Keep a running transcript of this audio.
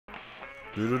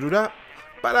Do-do-do-da.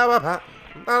 Ba-da-ba-ba.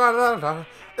 Da-da-da-da.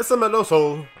 It's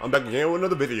Amelo-Soul. I'm back again with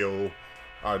another video.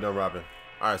 Alright, done rapping.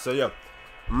 Alright, so yeah.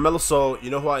 Amelo-Soul, you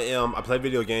know who I am. I play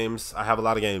video games. I have a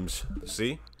lot of games.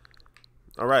 See?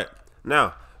 Alright.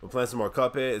 Now, we're playing some more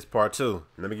CupHead. It's part 2.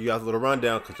 Let me give you guys a little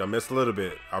rundown because y'all missed a little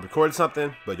bit. I recorded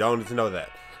something, but y'all need to know that.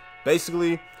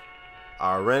 Basically,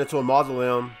 I ran into a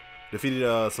mausoleum,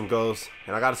 defeated some ghosts,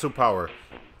 and I got a superpower.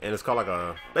 And it's called like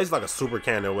a, basically like a super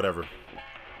cannon or whatever.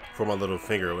 For my little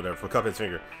finger or whatever, for CupHead's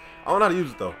finger. I don't know how to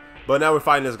use it though. But now we're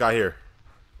fighting this guy here.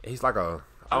 He's like a,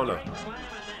 I don't know.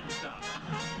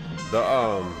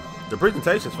 The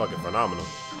presentation's fucking phenomenal.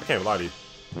 I can't lie to you.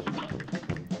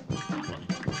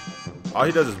 All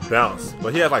he does is bounce,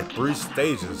 but he has like 3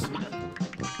 stages.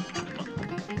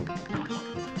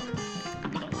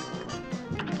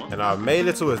 And I made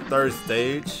it to his 3rd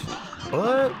stage,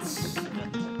 but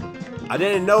I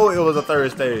didn't know it was a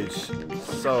 3rd stage.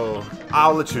 So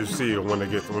I'll let you see when we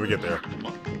get there.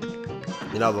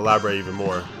 And I'll elaborate even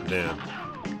more then.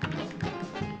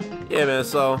 Yeah, man.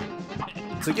 So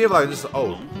to give like just a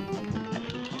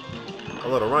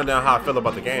little rundown how I feel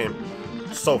about the game.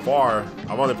 So far,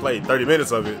 I've only played 30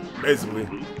 minutes of it, basically.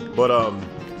 But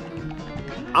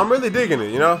I'm really digging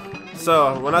it, you know.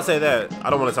 So when I say that,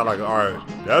 I don't want to sound like, all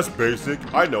right, that's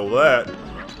basic. I know that.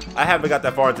 I haven't got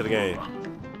that far into the game.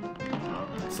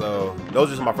 So those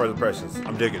are just my first impressions.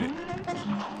 I'm digging it.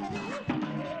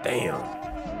 Damn.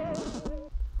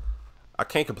 I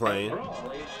can't complain.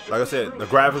 Like I said, the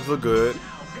graphics look good.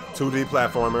 2D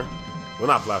platformer. Well,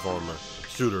 not platformer.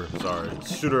 Shooter, sorry.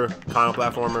 Shooter, kind of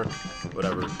platformer.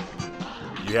 Whatever.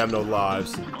 You have no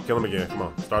lives. Kill him again. Come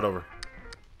on, start over.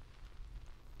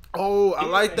 Oh, I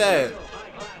like that.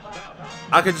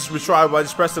 I could just retry by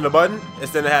just pressing the button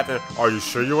instead of having, are you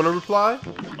sure you want to reply?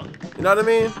 You know what I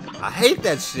mean? I hate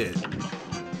that shit.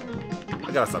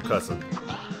 I gotta stop cussing.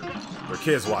 There are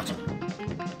kids watching.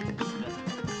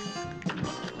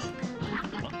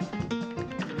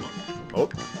 Oh.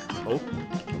 Oh.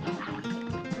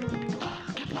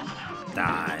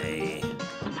 Die.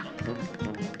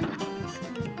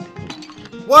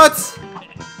 What?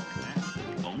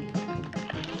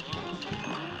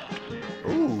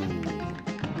 Ooh.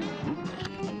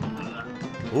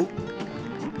 Ooh.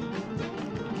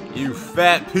 You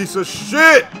fat piece of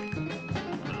shit!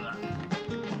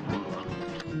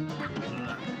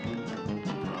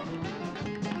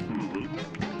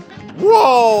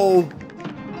 Whoa!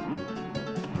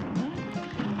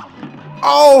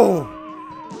 Oh!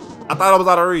 I thought I was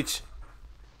out of reach.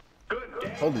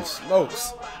 Holy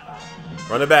smokes.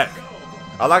 Run it back.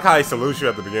 I like how he salutes you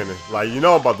at the beginning. Like, you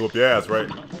know I'm about to whoop your ass, right?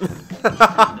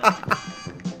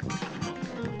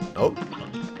 Oh.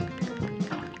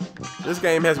 This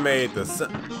game has made the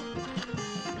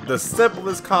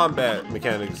simplest combat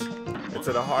mechanics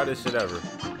into the hardest shit ever.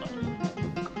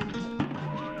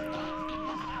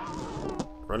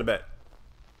 Run it back.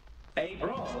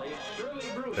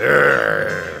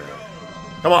 There.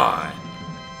 Come on.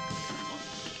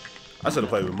 I should have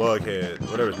played with Mughead,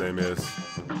 whatever his name is.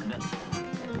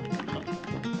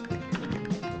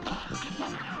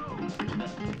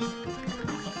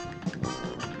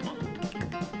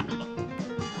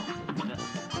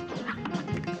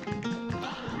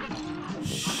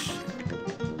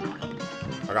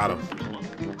 I got him.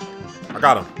 I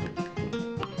got him.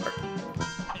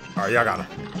 Alright, yeah, I got him.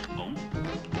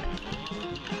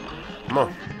 Come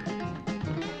on.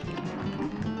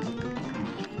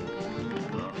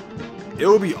 It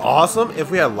would be awesome if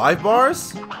we had life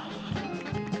bars.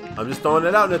 I'm just throwing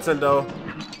it out, Nintendo.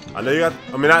 I know you got,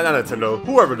 I mean, not Nintendo,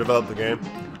 whoever developed the game.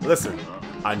 Listen,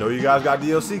 I know you guys got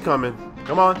DLC coming.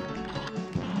 Come on.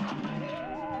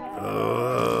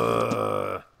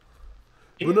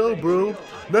 Well, no, bro.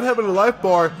 Not having a life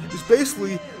bar is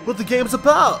basically what the game's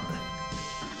about.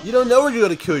 You don't know where you're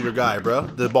gonna kill your guy, bro,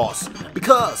 the boss.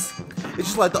 Because it's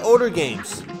just like the older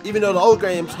games. Even though the old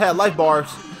games had life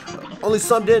bars, only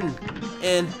some didn't.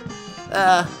 And,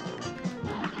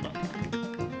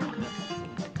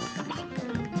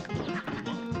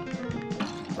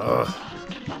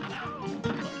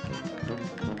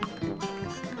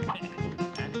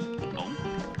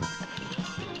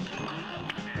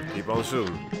 keep on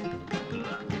shooting.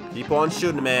 Keep on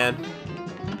shooting, man.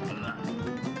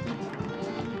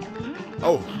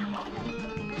 Oh.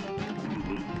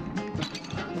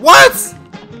 What?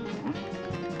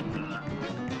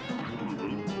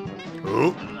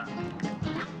 Ooh.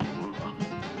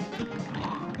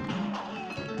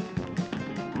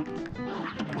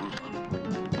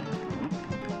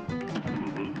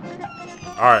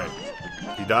 Alright.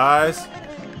 He dies.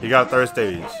 He got 3rd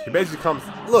stage. He basically comes.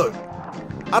 Look.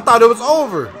 I thought it was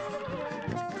over.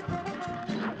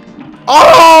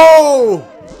 Oh!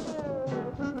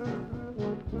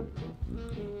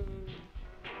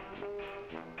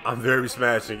 I'm very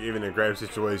smashing even in grab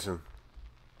situation.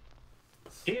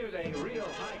 Here's a real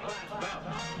high-class bout.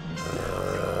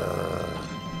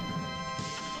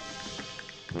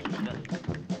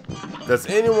 Does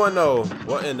anyone know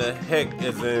what in the heck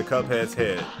is in CupHead's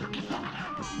head?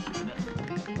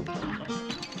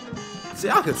 See,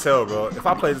 I can tell, bro. If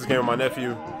I play this game with my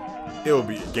nephew, it will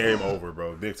be game over,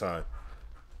 bro. Big time.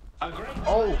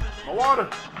 Oh, my water.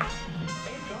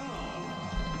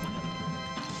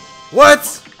 What?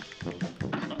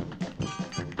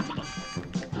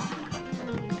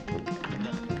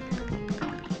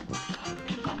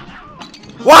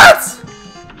 What?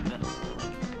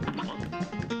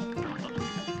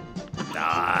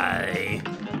 Die.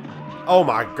 Oh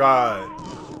my god.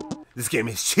 This game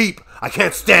is cheap. I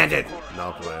can't stand it.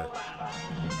 No, I'm playing.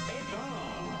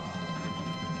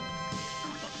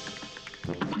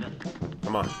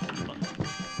 Come on.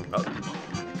 Oh.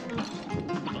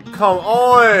 Come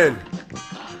on.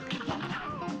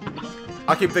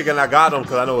 I keep thinking I got him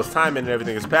because I know his timing and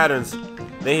everything, his patterns.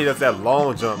 Then he does that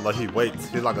long jump like he waits.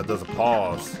 He like does a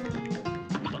pause.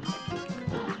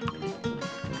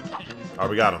 Alright,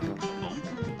 we got him.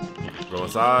 Roll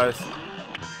his eyes.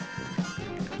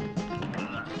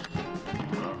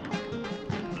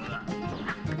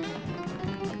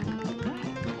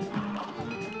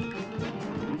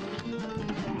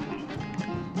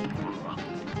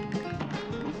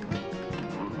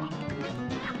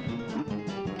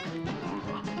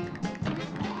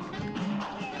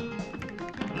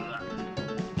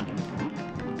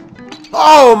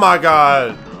 Oh my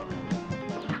god!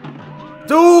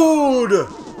 Dude!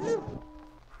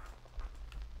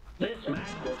 This match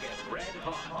will get red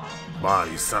hot. Come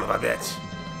on, you son of a bitch.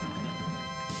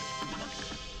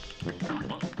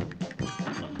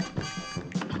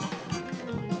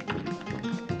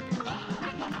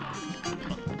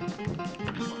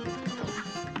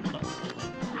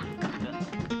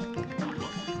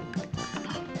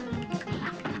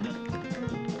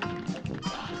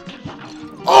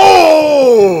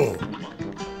 Oh!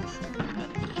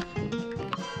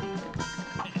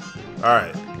 All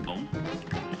right.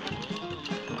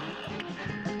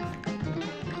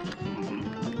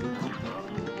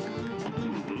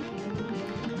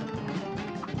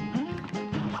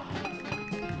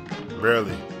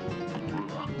 Barely.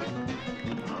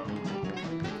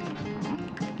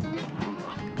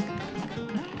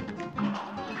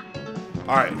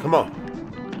 All right, come on.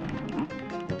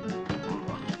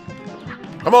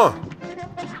 Come on.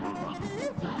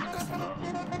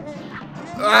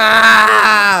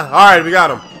 Ah! All right, we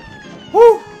got him.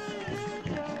 Woo!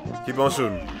 Keep on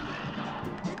shooting.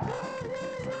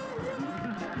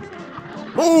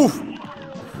 Move!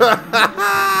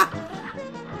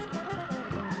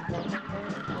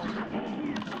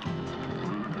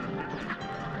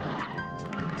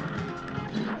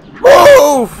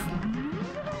 Move!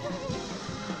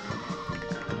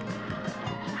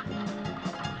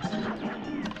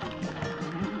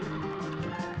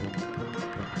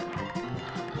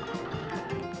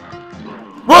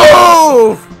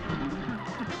 Move!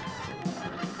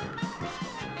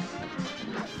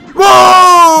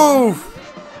 Move!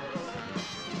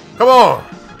 Come on.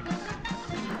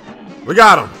 We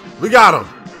got him. We got him.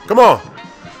 Come on.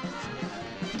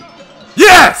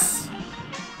 Yes!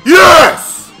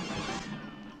 Yes!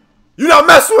 You not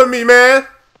messing with me, man.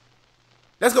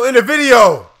 Let's go end the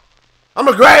video. I'm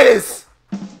the greatest.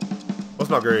 What's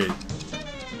my grade?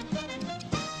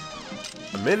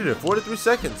 1 minute and 43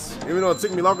 seconds. Even though it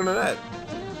took me longer than that.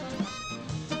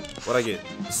 What'd I get?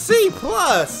 C+.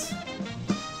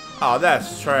 Oh,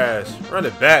 that's trash. Run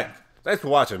it back. Thanks for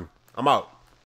watching. I'm out.